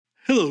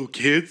Hello,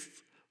 kids.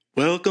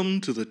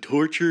 Welcome to the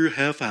Torture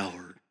Half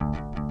Hour.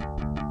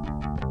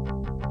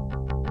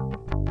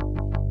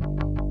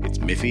 It's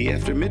Miffy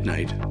after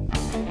midnight.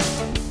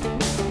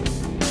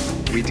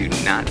 We do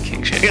not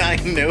kink shame. I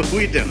know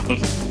we don't.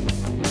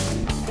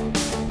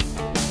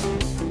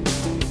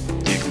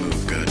 Dick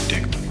move, good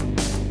dick move.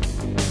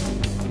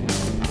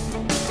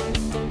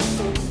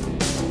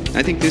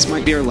 I think this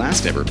might be our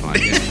last ever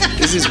podcast.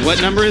 This is, what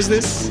number is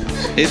this?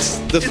 It's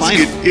the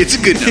final. It's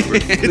a good number.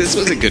 This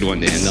was a good one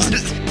to end on.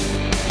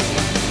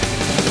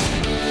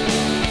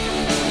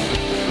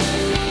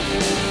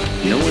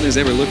 No one has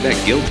ever looked that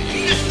guilty.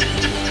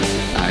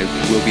 I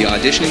will be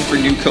auditioning for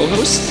new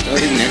co-hosts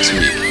starting next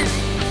week.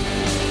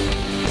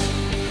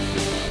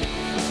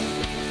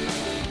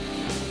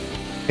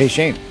 Hey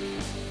Shane,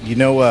 you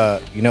know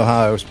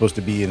how I was supposed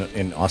to be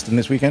in Austin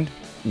this weekend?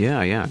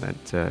 Yeah,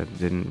 that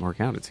didn't work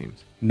out, it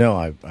seems.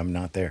 No, I'm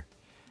not there.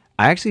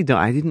 I actually don't.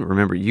 I didn't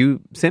remember.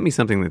 You sent me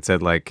something that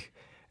said like,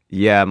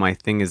 "Yeah, my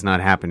thing is not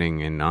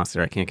happening in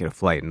Austin. I can't get a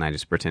flight," and I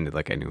just pretended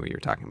like I knew what you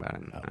were talking about,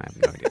 and I have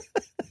no idea.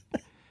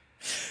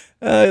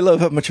 I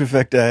love how much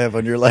effect I have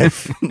on your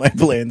life. My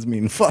plans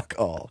mean fuck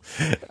all.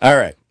 All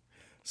right.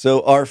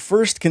 So our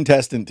first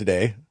contestant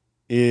today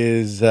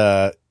is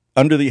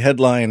under the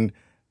headline,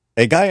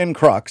 "A guy in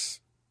Crocs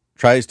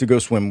tries to go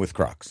swim with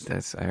Crocs."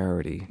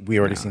 We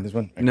already seen this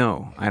one?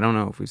 No, I don't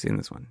know if we've seen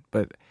this one,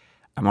 but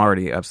I'm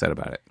already upset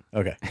about it.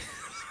 Okay.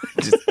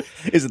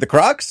 Is it the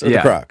Crocs or the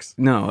Crocs?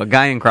 No, a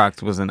guy in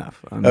Crocs was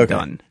enough. I'm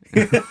done.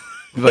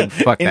 Like,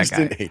 fuck that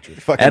Instant guy.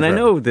 hatred. Fuck And him I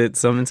forever. know that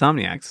some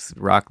insomniacs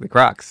rock the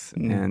Crocs,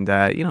 and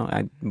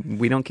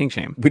we don't kink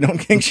shame. We don't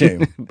kink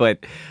shame.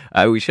 But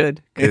we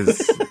should,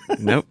 because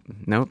nope.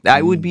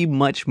 I would be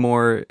much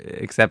more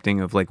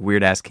accepting of like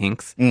weird ass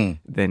kinks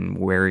than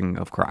wearing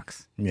of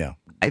Crocs. Yeah.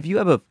 If you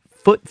have a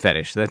foot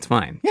fetish, that's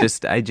fine. Yeah.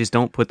 I just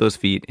don't put those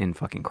feet in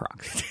fucking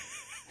Crocs.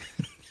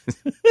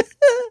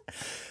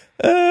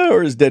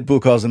 Or as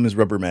Deadpool calls them, his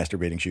rubber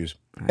masturbating shoes.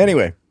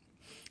 Anyway,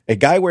 a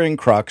guy wearing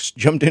Crocs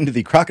jumped into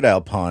the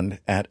crocodile pond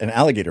at an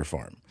alligator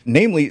farm,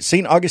 namely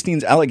St.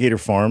 Augustine's Alligator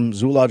Farm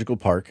Zoological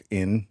Park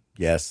in,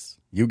 yes,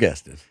 you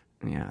guessed it.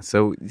 Yeah.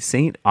 So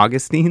St.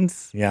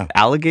 Augustine's Yeah.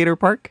 Alligator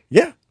Park?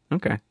 Yeah.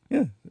 Okay.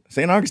 Yeah.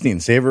 St. Augustine,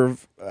 saver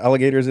of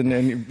alligators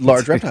and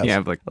large reptiles. You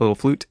have like a little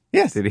flute?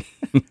 Yes. Did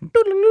he?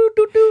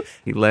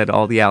 He led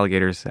all the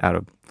alligators out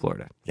of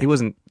Florida. Yeah. He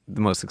wasn't the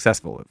most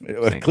successful of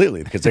saints.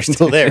 Clearly, because they're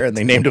still there and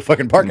they named a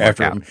fucking park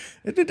after him.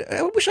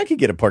 I wish I could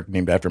get a park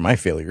named after my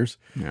failures.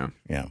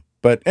 Yeah.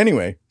 But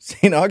anyway,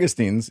 St.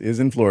 Augustine's is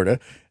in Florida,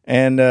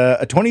 and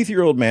a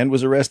 23-year-old man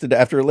was arrested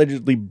after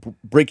allegedly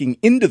breaking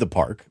into the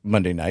park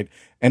Monday night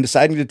and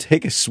deciding to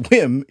take a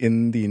swim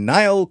in the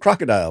Nile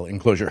crocodile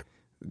enclosure.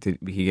 Did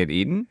he get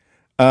eaten?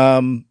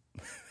 Let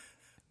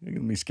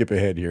me skip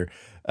ahead here.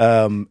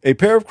 A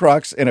pair of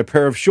Crocs and a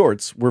pair of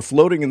shorts were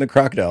floating in the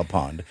crocodile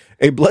pond.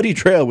 A bloody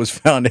trail was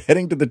found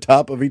heading to the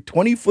top of a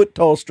 20-foot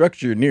tall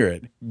structure near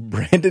it.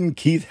 Brandon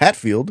Keith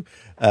Hatfield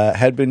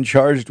had been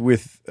charged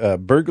with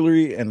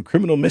burglary and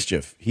criminal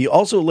mischief. He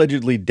also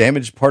allegedly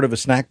damaged part of a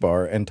snack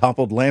bar and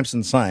toppled lamps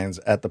and signs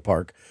at the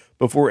park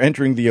before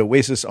entering the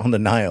Oasis on the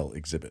Nile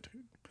exhibit.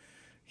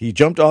 He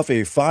jumped off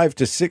a 5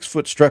 to 6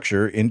 foot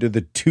structure into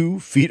the 2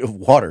 feet of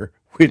water,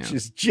 which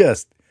is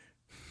just...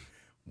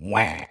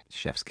 Wah.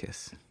 Chef's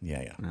kiss.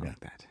 Yeah. I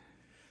like that.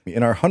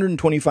 In our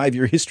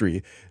 125-year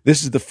history,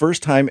 this is the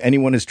first time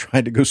anyone has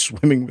tried to go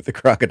swimming with the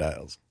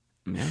crocodiles.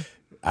 Yeah.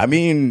 I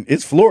mean,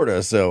 it's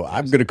Florida, so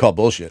I'm going to call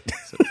bullshit.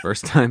 It's the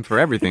first time for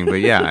everything, but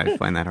yeah, I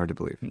find that hard to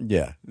believe.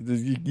 Yeah.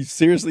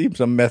 Seriously,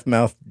 some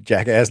meth-mouth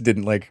jackass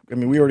didn't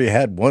we already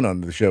had one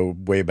on the show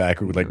way back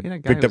who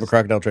picked up a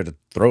crocodile, tried to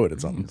throw it at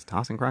He something. was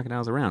tossing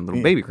crocodiles around,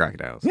 little baby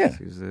crocodiles. Yeah.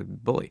 He was a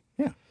bully.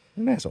 Yeah,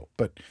 an asshole.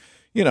 But,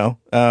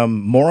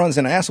 morons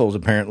and assholes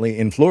apparently,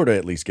 in Florida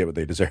at least, get what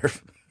they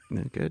deserve.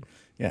 Good.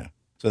 Yeah.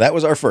 So that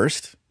was our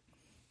first.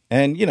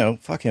 And,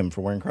 fuck him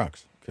for wearing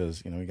Crocs.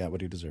 Because, he got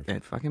what he deserved. Yeah,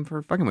 fuck him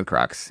for fucking with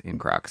Crocs in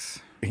Crocs.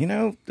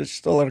 There's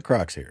still a lot of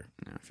Crocs here.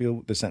 I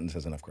feel the sentence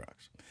has enough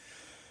Crocs.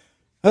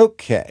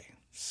 Okay.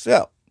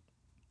 So,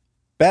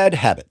 bad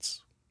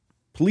habits.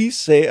 Police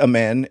say a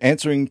man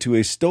answering to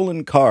a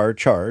stolen car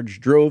charge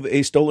drove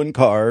a stolen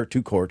car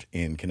to court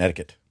in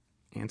Connecticut.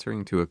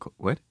 Answering to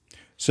what?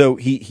 So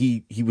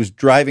he was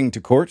driving to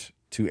court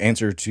to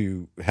answer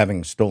to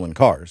having stolen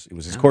cars. It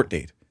was his court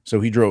date. So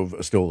he drove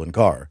a stolen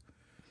car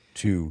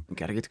to...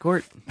 Gotta get to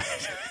court.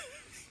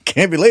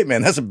 Can't be late,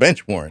 man. That's a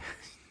bench warrant.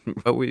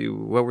 What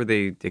were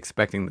they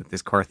expecting that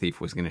this car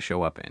thief was going to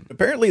show up in?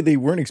 Apparently they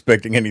weren't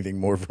expecting anything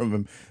more from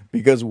him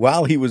because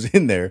while he was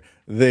in there,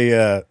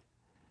 they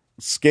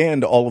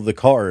scanned all of the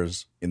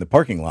cars in the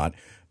parking lot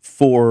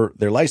for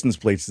their license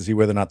plates to see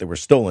whether or not they were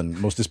stolen,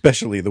 most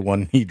especially the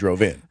one he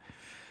drove in.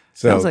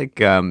 So, sounds like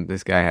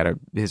this guy had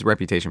his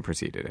reputation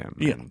preceded him.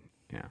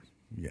 Yeah.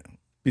 Yeah.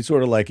 Be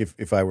sort of like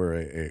if I were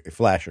a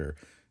flasher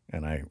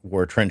and I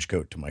wore a trench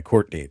coat to my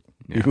court date.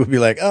 People would be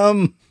like,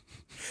 I'm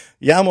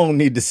going to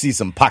need to see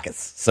some pockets,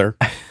 sir.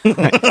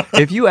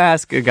 If you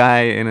ask a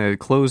guy in a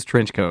closed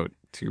trench coat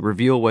to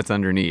reveal what's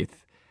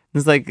underneath,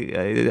 It's like,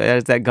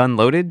 is that gun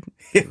loaded?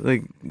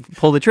 Like,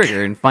 pull the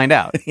trigger and find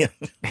out. Yeah.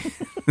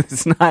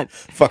 It's not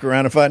Fuck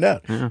around and find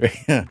out.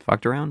 Yeah.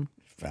 fucked around.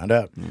 Found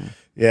out.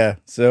 Yeah.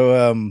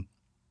 So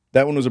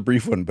that one was a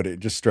brief one, but it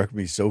just struck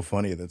me so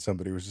funny that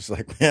somebody was just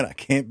like, "Man, I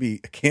can't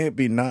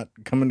be not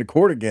coming to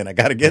court again. I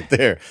got to get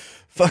there.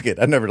 Fuck it.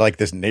 I never liked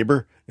this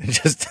neighbor." And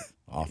just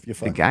off you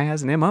The fuck. guy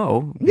has an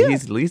MO. Yeah.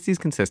 At least he's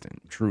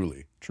consistent.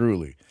 Truly.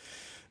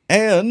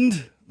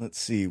 And let's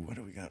see, what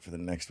do we got for the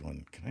next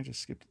one? Can I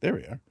just skip? There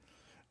we are.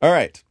 All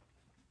right.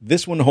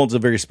 This one holds a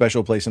very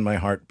special place in my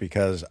heart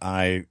because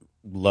I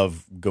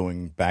love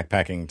going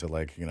backpacking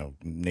to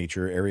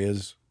nature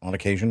areas on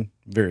occasion,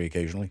 very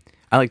occasionally.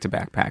 I like to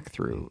backpack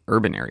through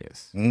urban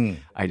areas.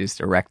 I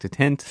just erect a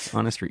tent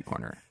on a street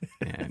corner.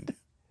 And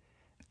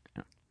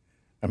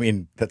I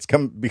mean, that's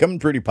becoming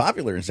pretty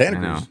popular in Santa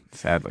I know, Cruz.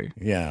 sadly.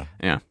 Yeah.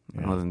 Yeah.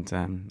 It wasn't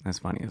as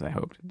funny as I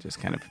hoped. It just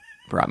kind of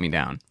brought me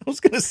down. I was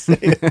going to say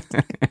it.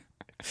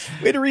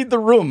 Way to read the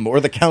room, or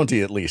the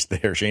county at least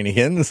there,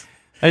 Shanihans.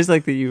 I just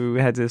like that you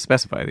had to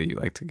specify that you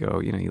like to go,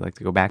 you like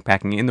to go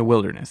backpacking in the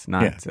wilderness,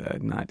 not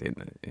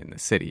in the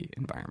city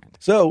environment.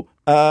 So,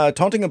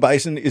 taunting a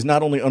bison is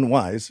not only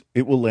unwise,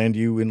 it will land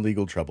you in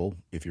legal trouble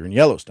if you're in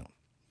Yellowstone.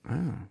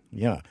 Oh.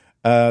 Yeah.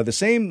 The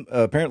same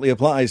apparently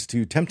applies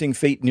to tempting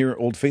fate near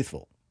Old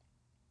Faithful.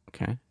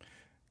 Okay.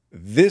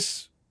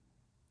 This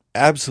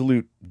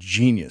absolute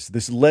genius,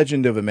 this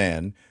legend of a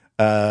man,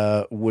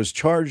 was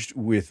charged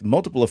with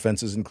multiple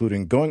offenses,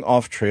 including going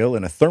off trail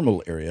in a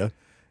thermal area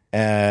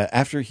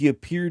after he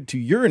appeared to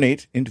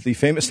urinate into the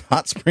famous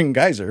hot spring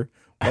geyser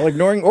while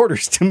ignoring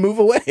orders to move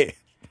away.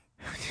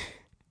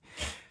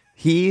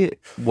 He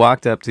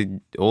walked up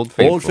to Old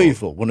Faithful. Old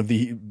Faithful, one of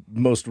the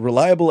most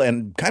reliable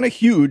and kind of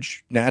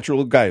huge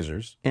natural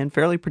geysers. And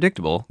fairly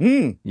predictable.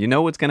 You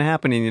know what's going to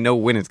happen and you know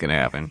when it's going to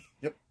happen.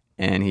 Yep.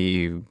 And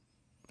he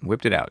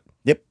whipped it out.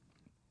 Yep.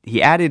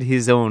 He added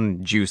his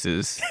own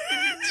juices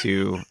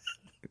to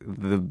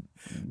the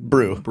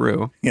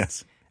brew.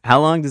 Yes. How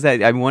long does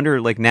that? I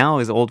wonder. Like now,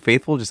 is Old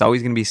Faithful just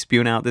always going to be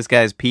spewing out this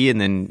guy's pee and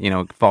then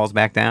falls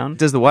back down?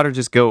 Does the water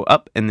just go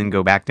up and then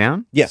go back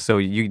down? Yeah. So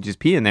you just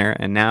pee in there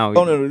and now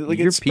Like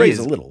your it sprays pee is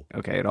a little.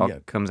 Okay, it all Yeah.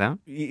 comes out.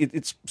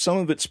 It's some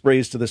of it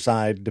sprays to the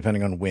side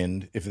depending on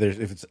wind. If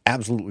it's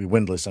absolutely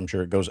windless, I'm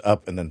sure it goes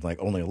up and then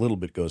only a little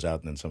bit goes out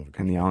and then some of it And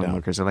comes the down.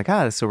 onlookers are like,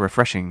 it's so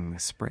refreshing. The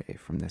spray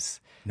from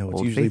this. No, it's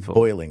Old usually Faithful.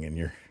 boiling and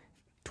you're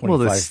 25 Well,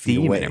 the feet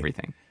steam away. and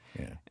everything.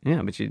 Yeah.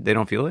 Yeah, but they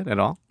don't feel it at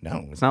all.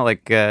 No. It's not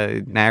like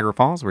Niagara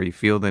Falls where you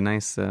feel the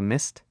nice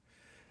mist.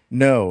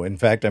 No, in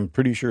fact, I'm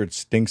pretty sure it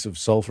stinks of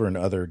sulfur and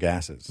other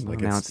gases. Well,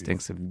 now it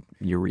stinks of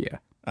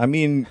urea. I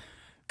mean,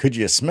 could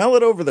you smell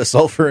it over the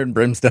sulfur and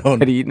brimstone?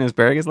 Had he eaten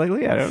asparagus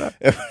lately? I don't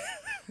know.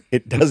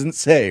 It doesn't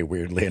say,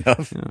 weirdly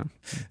enough. Yeah.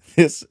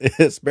 This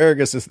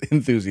asparagus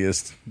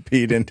enthusiast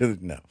peed into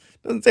no,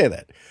 doesn't say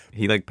that.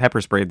 He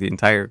pepper sprayed the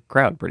entire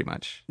crowd pretty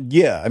much.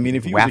 Yeah, I mean,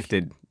 if you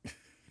Wafted,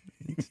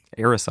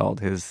 aerosoled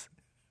his.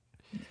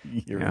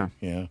 yeah.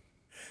 If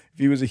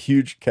he was a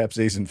huge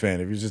capsaicin fan,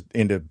 if he was just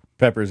into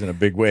peppers in a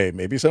big way,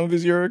 maybe some of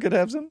his urine could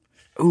have some.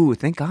 Ooh,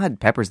 thank God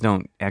peppers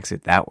don't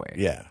exit that way.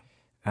 Yeah,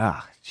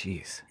 Ah,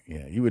 jeez.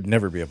 yeah, you would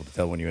never be able to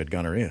tell when you had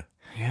gonorrhea.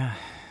 Yeah.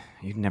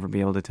 You'd never be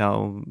able to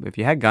tell if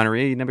you had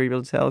gonorrhea. You'd never be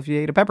able to tell if you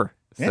ate a pepper.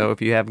 Yeah. So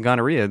if you have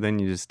gonorrhea, then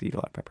you just eat a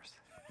lot of peppers.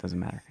 Doesn't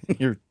matter.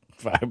 You're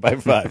 5 by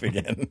 5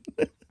 again.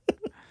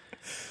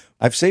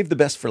 I've saved the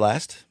best for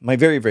last. My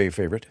very, very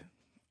favorite.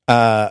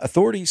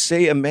 Authorities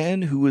say a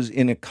man who was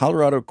in a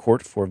Colorado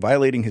court for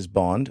violating his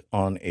bond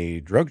on a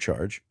drug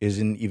charge is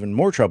in even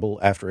more trouble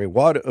after a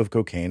wad of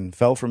cocaine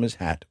fell from his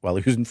hat while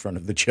he was in front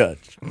of the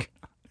judge.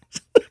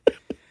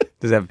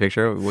 Does it have a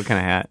picture? What kind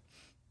of hat?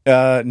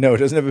 No, it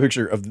doesn't have a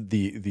picture of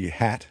the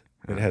hat.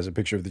 It has a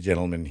picture of the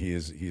gentleman.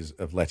 He's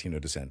of Latino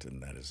descent,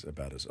 and that is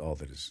about all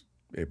that is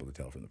able to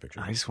tell from the picture.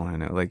 I just want to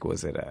know,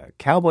 was it a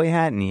cowboy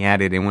hat and he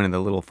had it in one of the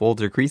little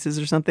folds or creases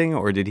or something?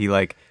 Or did he,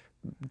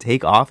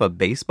 take off a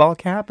baseball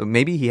cap?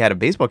 Maybe he had a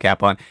baseball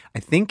cap on.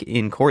 I think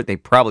in court they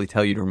probably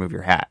tell you to remove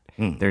your hat.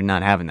 They're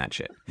not having that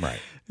shit. Right.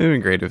 It would have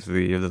been great if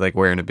he was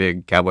wearing a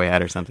big cowboy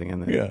hat or something,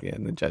 and Yeah.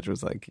 the judge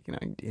was like,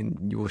 and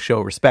you will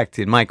show respect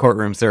in my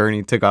courtroom, sir. And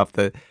he took off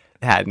the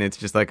hat, and it's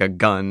just a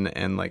gun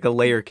and a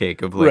layer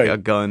cake of Right. a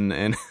gun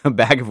and a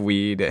bag of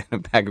weed and a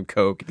bag of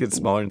coke. It gets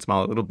smaller and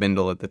smaller, little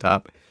bindle at the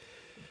top.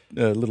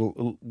 A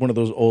little one of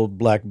those old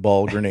black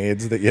ball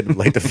grenades that you had to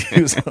light the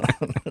fuse on.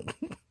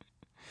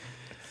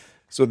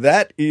 So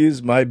that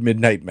is my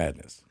Midnight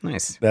Madness.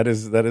 Nice. That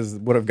is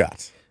what I've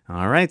got.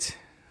 All right.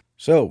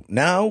 So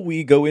now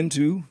we go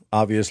into,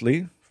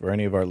 obviously, for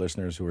any of our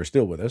listeners who are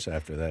still with us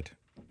after that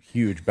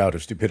huge bout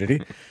of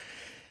stupidity,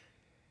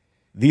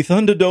 the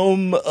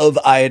Thunderdome of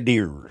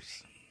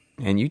Ideas.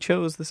 And you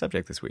chose the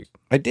subject this week.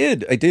 I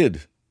did.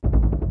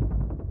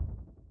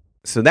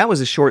 So that was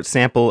a short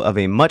sample of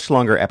a much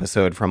longer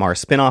episode from our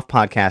spin-off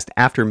podcast,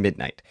 After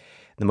Midnight.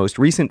 The most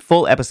recent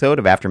full episode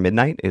of After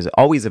Midnight is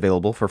always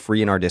available for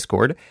free in our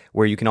Discord,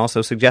 where you can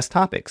also suggest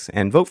topics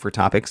and vote for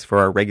topics for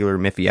our regular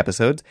Miffy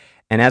episodes.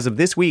 And as of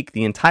this week,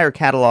 the entire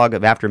catalog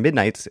of After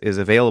Midnights is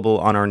available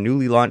on our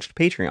newly launched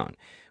Patreon,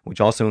 which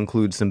also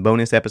includes some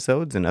bonus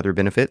episodes and other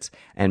benefits,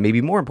 and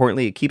maybe more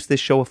importantly, it keeps this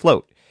show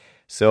afloat.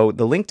 So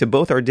the link to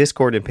both our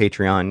Discord and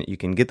Patreon, you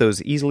can get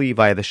those easily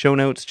via the show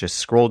notes. Just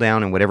scroll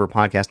down in whatever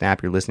podcast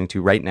app you're listening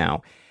to right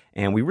now.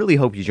 And we really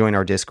hope you join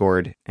our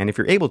Discord, and if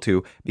you're able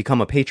to,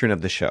 become a patron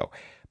of the show.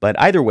 But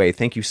either way,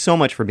 thank you so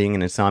much for being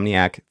an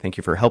Insomniac. Thank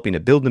you for helping to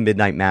build the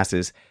Midnight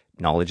Masses.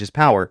 Knowledge is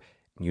power.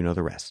 You know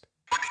the rest.